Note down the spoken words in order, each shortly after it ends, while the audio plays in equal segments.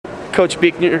Coach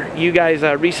Buechner, you guys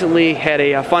recently had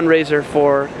a fundraiser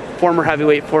for former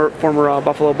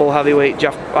Buffalo Bull heavyweight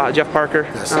Jeff Parker.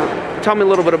 Yes. Tell me a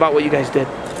little bit about what you guys did.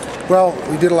 Well,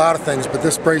 we did a lot of things, but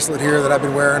this bracelet here that I've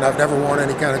been wearing, I've never worn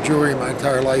any kind of jewelry in my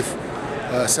entire life.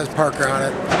 Says Parker on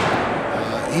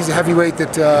it. He's a heavyweight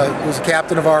that was a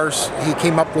captain of ours. He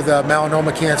came up with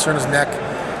melanoma cancer in his neck.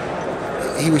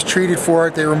 He was treated for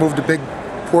it. They removed a big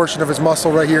portion of his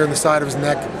muscle right here in the side of his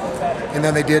neck, and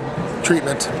then they did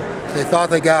treatment. They thought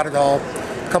they got it all.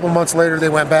 A couple months later they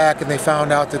went back and they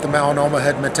found out that the melanoma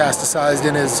had metastasized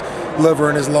in his liver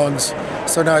and his lungs.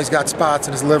 So now he's got spots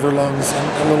in his liver, lungs,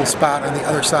 and a little spot on the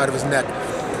other side of his neck.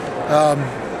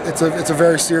 It's a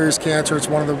very serious cancer. It's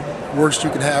one of the worst you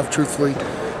can have, truthfully.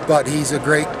 But he's a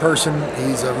great person.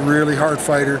 He's a really hard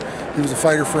fighter. He was a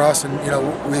fighter for us, and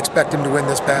we expect him to win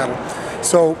this battle.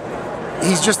 So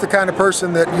he's just the kind of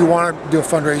person that you want to do a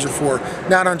fundraiser for,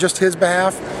 not on just his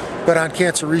behalf, but on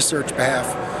cancer research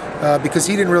behalf. Because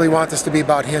he didn't really want this to be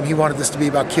about him. He wanted this to be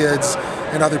about kids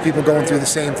and other people going through the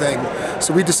same thing.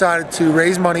 So we decided to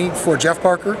raise money for Jeff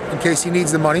Parker in case he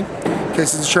needs the money, in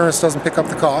case his insurance doesn't pick up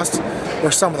the costs,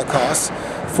 or some of the costs,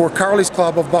 for Carly's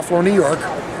Club of Buffalo, New York,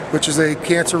 which is a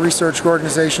cancer research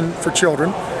organization for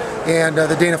children, and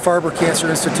the Dana-Farber Cancer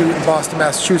Institute in Boston,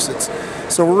 Massachusetts.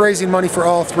 So we're raising money for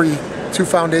all two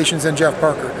foundations and Jeff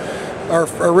Parker. Our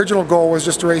original goal was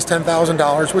just to raise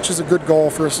 $10,000, which is a good goal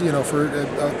for us, for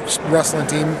a wrestling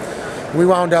team. We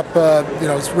wound up,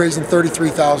 raising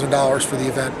 $33,000 for the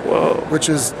event, Whoa. Which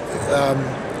is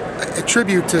a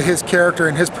tribute to his character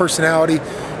and his personality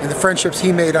and the friendships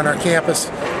he made on our campus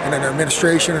and in our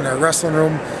administration and our wrestling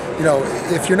room.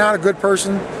 If you're not a good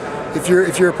person, if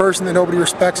you're a person that nobody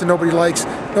respects and nobody likes,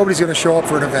 nobody's going to show up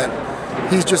for an event.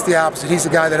 He's just the opposite. He's the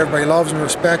guy that everybody loves and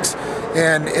respects,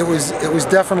 and it was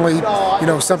definitely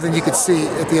something you could see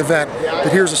at the event,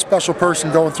 that here's a special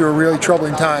person going through a really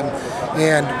troubling time,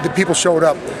 and the people showed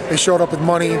up. They showed up with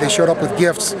money, they showed up with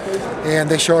gifts, and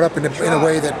they showed up in a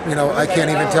way that I can't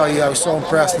even tell you. I was so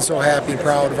impressed and so happy and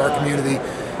proud of our community.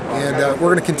 And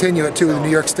we're going to continue it too. The New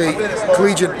York State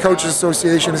Collegiate Coaches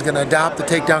Association is going to adopt the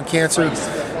Take Down Cancer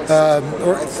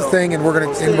thing, and we're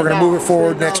going to move it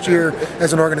forward next year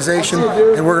as an organization,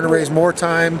 and we're going to raise more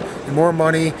time and more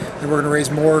money, and we're going to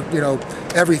raise more,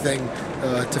 everything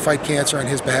to fight cancer on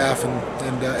his behalf,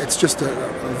 and it's just a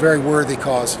very worthy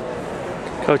cause.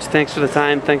 Coach, thanks for the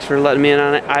time. Thanks for letting me in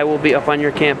on it. I will be up on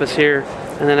your campus here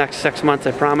in the next 6 months,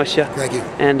 I promise you. Thank you.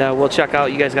 And we'll check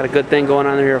out. You guys got a good thing going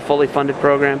on there. You're a fully funded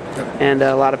program, Yep. and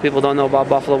a lot of people don't know about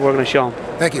Buffalo. We're going to show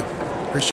them. Thank you.